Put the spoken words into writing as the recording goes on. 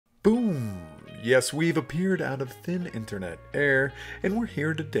Yes, we've appeared out of thin internet air, and we're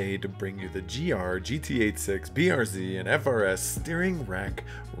here today to bring you the Gt86, BRZ, and FRS steering rack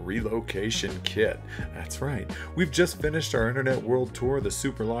relocation kit. That's right, we've just finished our internet world tour of the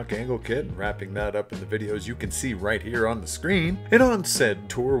Super Lock Angle kit, and wrapping that up in the videos you can see right here on the screen. And on said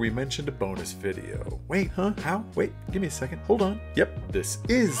tour, we mentioned a bonus video. Wait, huh? How? Wait, give me a second. Hold on. Yep, this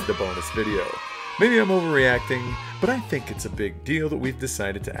is the bonus video. Maybe I'm overreacting, but I think it's a big deal that we've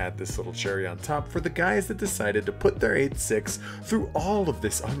decided to add this little cherry on top for the guys that decided to put their 8.6 through all of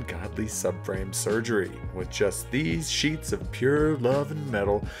this ungodly subframe surgery. With just these sheets of pure love and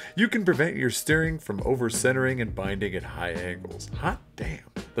metal, you can prevent your steering from over-centering and binding at high angles. Hot damn.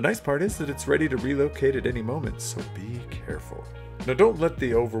 The nice part is that it's ready to relocate at any moment, so be careful. Now don't let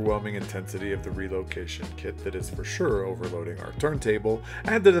the overwhelming intensity of the relocation kit that is for sure overloading our turntable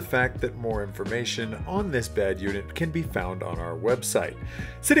add to the fact that more information on this bad unit can be found on our website.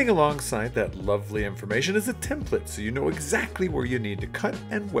 Sitting alongside that lovely information is a template so you know exactly where you need to cut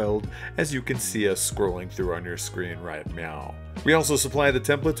and weld, as you can see us scrolling through on your screen right now. We also supply the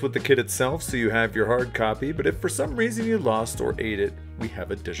templates with the kit itself so you have your hard copy, but if for some reason you lost or ate it, we have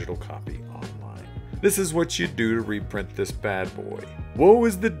a digital copy online. This is what you do to reprint this bad boy. Woe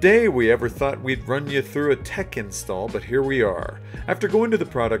is the day we ever thought we'd run you through a tech install, but here we are. After going to the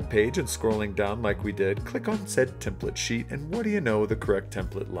product page and scrolling down like we did, click on said template sheet, and what do you know, the correct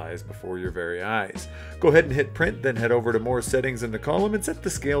template lies before your very eyes. Go ahead and hit print, then head over to more settings in the column and set the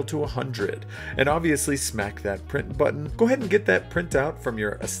scale to 100. And obviously smack that print button. Go ahead and get that print out from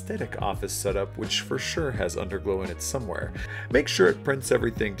your aesthetic office setup, which for sure has underglow in it somewhere. Make sure it prints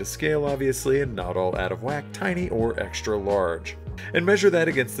everything to scale, obviously, and not all out of whack, tiny or extra large. And measure that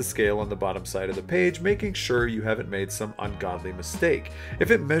against the scale on the bottom side of the page, making sure you haven't made some ungodly mistake. If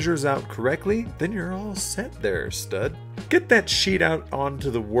it measures out correctly, then you're all set there, stud. Get that sheet out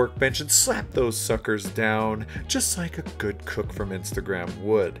onto the workbench and slap those suckers down, just like a good cook from Instagram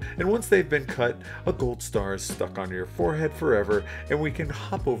would. And once they've been cut, a gold star is stuck on your forehead forever, and we can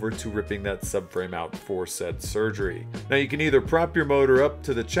hop over to ripping that subframe out for said surgery. Now you can either prop your motor up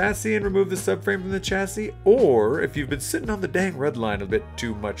to the chassis and remove the subframe from the chassis, or if you've been sitting on the dang red line a bit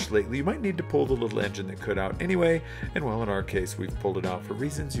too much lately, you might need to pull the little engine that could out anyway, and well, in our case, we've pulled it out for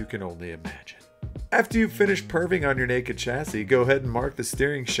reasons you can only imagine. After you've finished perving on your naked chassis, go ahead and mark the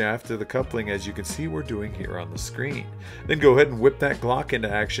steering shaft to the coupling, as you can see we're doing here on the screen. Then go ahead and whip that Glock into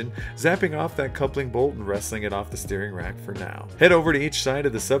action, zapping off that coupling bolt and wrestling it off the steering rack for now. Head over to each side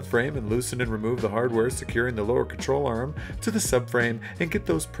of the subframe and loosen and remove the hardware securing the lower control arm to the subframe, and get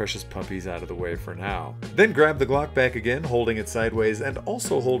those precious puppies out of the way for now. Then grab the Glock back again, holding it sideways and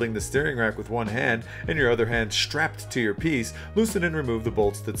also holding the steering rack with one hand and your other hand strapped to your piece. Loosen and remove the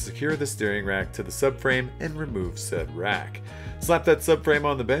bolts that secure the steering rack to the subframe and remove said rack. Slap that subframe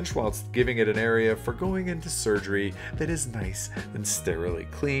on the bench whilst giving it an area for going into surgery that is nice and sterilely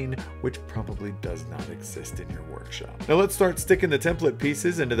clean, which probably does not exist in your workshop. Now let's start sticking the template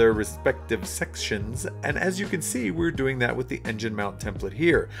pieces into their respective sections, and as you can see, we're doing that with the engine mount template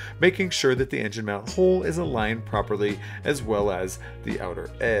here, making sure that the engine mount hole is aligned properly as well as the outer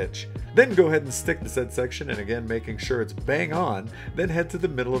edge. Then go ahead and stick the said section, and again making sure it's bang on, then head to the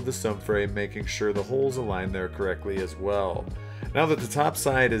middle of the subframe, making sure the holes align there correctly as well. Now that the top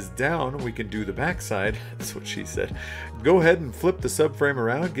side is down, we can do the back side. That's what she said. Go ahead and flip the subframe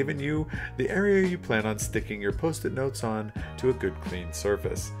around, giving you the area you plan on sticking your post-it notes on to a good clean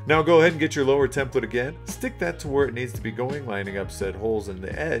surface. Now go ahead and get your lower template again, stick that to where it needs to be going, lining up said holes in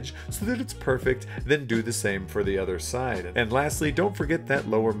the edge so that it's perfect, then do the same for the other side. And lastly, don't forget that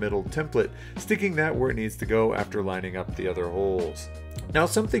lower middle template, sticking that where it needs to go after lining up the other holes. Now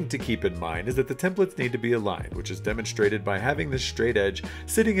something to keep in mind is that the templates need to be aligned, which is demonstrated by having this straight edge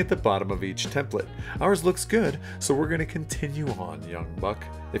sitting at the bottom of each template. Ours looks good, so we're going to continue on, young buck.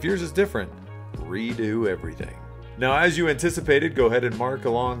 If yours is different, redo everything. Now, as you anticipated, go ahead and mark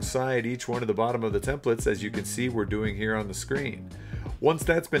alongside each one of the bottom of the templates, as you can see we're doing here on the screen. Once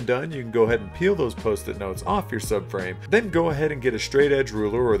that's been done, you can go ahead and peel those post-it notes off your subframe. Then go ahead and get a straight edge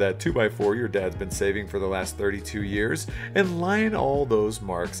ruler or that 2x4 your dad's been saving for the last 32 years and line all those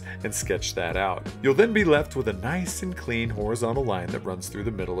marks and sketch that out. You'll then be left with a nice and clean horizontal line that runs through the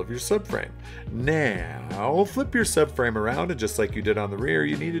middle of your subframe. Now, flip your subframe around, and just like you did on the rear,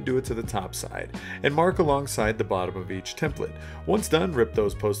 you need to do it to the top side and mark alongside the bottom of each template. Once done, rip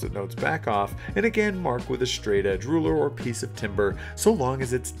those post-it notes back off and again mark with a straight edge ruler or piece of timber, so long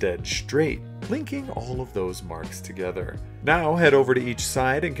as it's dead straight, linking all of those marks together. Now head over to each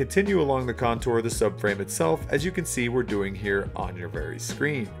side and continue along the contour of the subframe itself, as you can see we're doing here on your very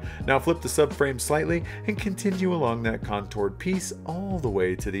screen. Now flip the subframe slightly and continue along that contoured piece all the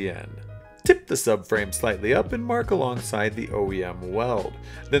way to the end. Tip the subframe slightly up and mark alongside the OEM weld.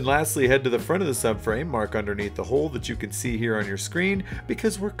 Then lastly, head to the front of the subframe, mark underneath the hole that you can see here on your screen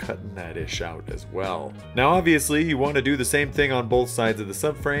because we're cutting that ish out as well. Now obviously you want to do the same thing on both sides of the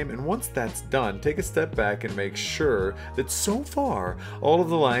subframe, and once that's done, take a step back and make sure that so far all of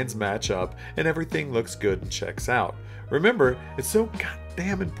the lines match up and everything looks good and checks out. Remember, it's so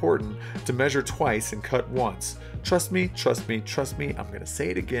goddamn important to measure twice and cut once. Trust me, trust me, trust me, I'm gonna say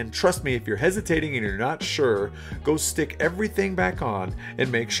it again, trust me, if you're hesitating and you're not sure, go stick everything back on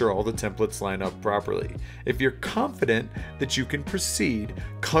and make sure all the templates line up properly. If you're confident that you can proceed,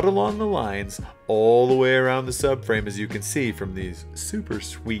 cut along the lines all the way around the subframe, as you can see from these super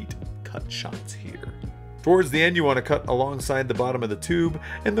sweet cut shots here. Towards the end, you want to cut alongside the bottom of the tube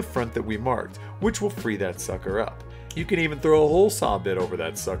and the front that we marked, which will free that sucker up. You can even throw a hole saw bit over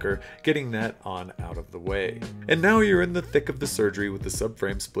that sucker, getting that on out of the way. And now you're in the thick of the surgery with the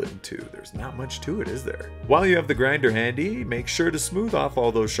subframe split in two. There's not much to it, is there? While you have the grinder handy, make sure to smooth off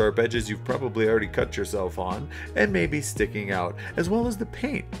all those sharp edges you've probably already cut yourself on and maybe sticking out, as well as the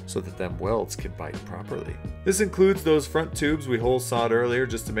paint so that them welds can bite properly. This includes those front tubes we hole sawed earlier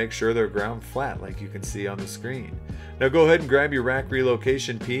just to make sure they're ground flat like you can see on the screen. Now go ahead and grab your rack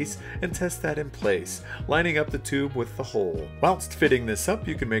relocation piece and test that in place, lining up the tube with the hole. Whilst fitting this up,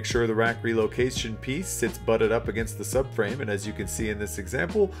 you can make sure the rack relocation piece sits butted up against the subframe, and as you can see in this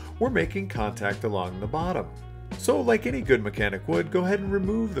example, we're making contact along the bottom. So like any good mechanic would, go ahead and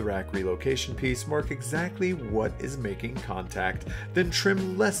remove the rack relocation piece, mark exactly what is making contact, then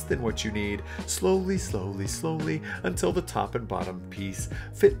trim less than what you need, slowly, slowly, slowly, until the top and bottom piece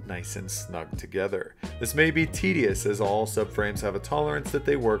fit nice and snug together. This may be tedious, as all subframes have a tolerance that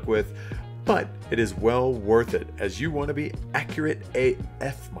they work with, but it is well worth it, as you want to be accurate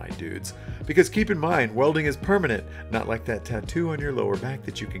AF, my dudes. Because keep in mind, welding is permanent, not like that tattoo on your lower back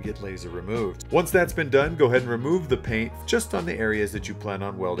that you can get laser removed. Once that's been done, go ahead and remove the paint just on the areas that you plan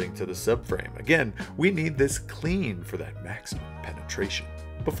on welding to the subframe. Again, we need this clean for that maximum penetration.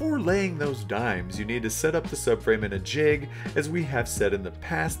 Before laying those dimes, you need to set up the subframe in a jig. As we have said in the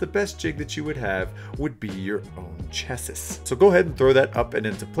past, the best jig that you would have would be your own chassis. So go ahead and throw that up and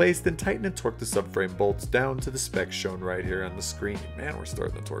into place, then tighten and torque the subframe bolts down to the specs shown right here on the screen. Man, we're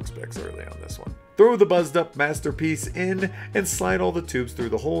starting the torque specs early on this one. Throw the buzzed up masterpiece in and slide all the tubes through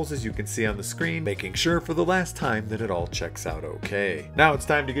the holes as you can see on the screen, making sure for the last time that it all checks out okay. Now it's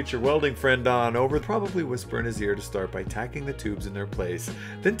time to get your welding friend on over, probably whisper in his ear to start by tacking the tubes in their place,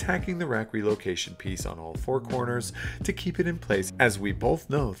 then tacking the rack relocation piece on all four corners to keep it in place, as we both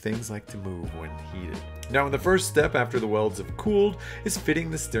know things like to move when heated. Now the first step after the welds have cooled is fitting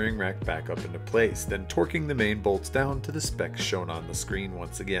the steering rack back up into place, then torquing the main bolts down to the specs shown on the screen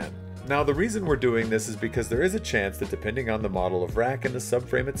once again. Now the reason we're doing this is because there is a chance that depending on the model of rack and the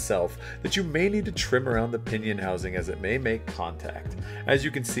subframe itself, that you may need to trim around the pinion housing as it may make contact. As you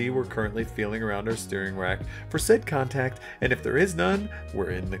can see, we're currently feeling around our steering rack for said contact, and if there is none,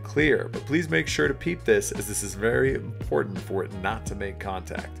 we're in the clear. But please make sure to peep this, as this is very important for it not to make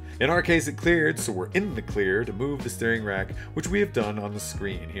contact. In our case it cleared, so we're in the clear to move the steering rack, which we have done on the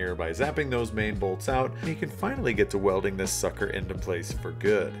screen here by zapping those main bolts out, and you can finally get to welding this sucker into place for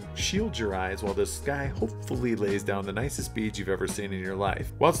good. Shield your eyes while this guy hopefully lays down the nicest beads you've ever seen in your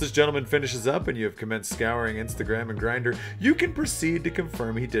life. Once this gentleman finishes up and you have commenced scouring Instagram and Grindr, you can proceed to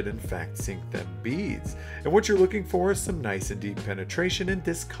confirm he did in fact sink them beads. And what you're looking for is some nice and deep penetration and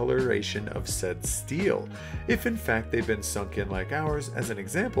discoloration of said steel. If in fact they've been sunk in like ours, as an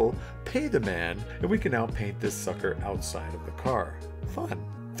example, pay the man and we can now paint this sucker outside of the car. Fun.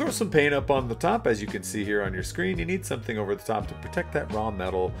 Throw some paint up on the top. As you can see here on your screen, you need something over the top to protect that raw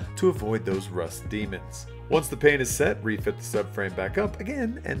metal to avoid those rust demons. Once the paint is set, refit the subframe back up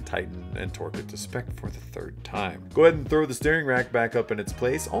again and tighten and torque it to spec for the third time. Go ahead and throw the steering rack back up in its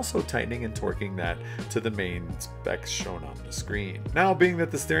place, also tightening and torquing that to the main specs shown on the screen. Now, being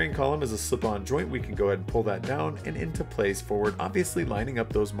that the steering column is a slip-on joint, we can go ahead and pull that down and into place forward, obviously lining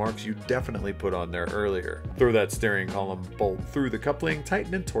up those marks you definitely put on there earlier. Throw that steering column bolt through the coupling,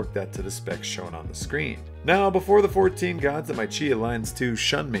 tighten and torque that to the specs shown on the screen. Now, before the 14 gods that my chi aligns to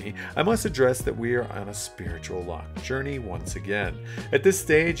shun me, I must address that we are on a spiritual lock journey once again. At this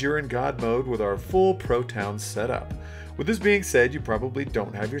stage, you're in God mode with our full Pro Town setup. With this being said, you probably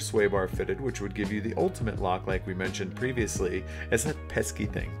don't have your sway bar fitted, which would give you the ultimate lock like we mentioned previously, as that pesky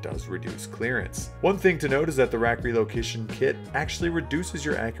thing does reduce clearance. One thing to note is that the rack relocation kit actually reduces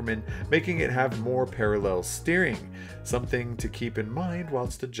your Ackerman, making it have more parallel steering, something to keep in mind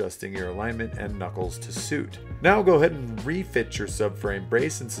whilst adjusting your alignment and knuckles to suit. Now go ahead and refit your subframe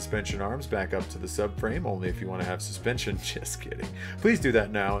brace and suspension arms back up to the subframe, only if you want to have suspension. Just kidding. Please do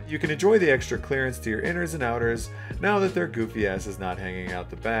that now. You can enjoy the extra clearance to your inners and outers now that their goofy ass is not hanging out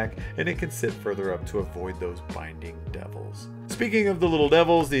the back, and it can sit further up to avoid those binding devils. Speaking of the little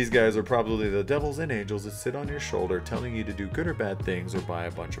devils, these guys are probably the devils and angels that sit on your shoulder telling you to do good or bad things or buy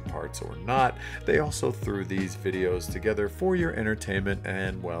a bunch of parts or not. They also threw these videos together for your entertainment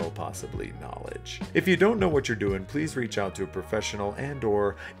and, well, possibly knowledge. If you don't know what you're doing, please reach out to a professional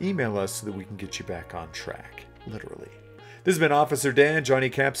and/or email us so that we can get you back on track. Literally. This has been Officer Dan, Johnny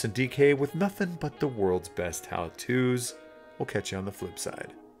Caps, and DK with nothing but the world's best how-tos. We'll catch you on the flip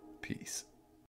side. Peace.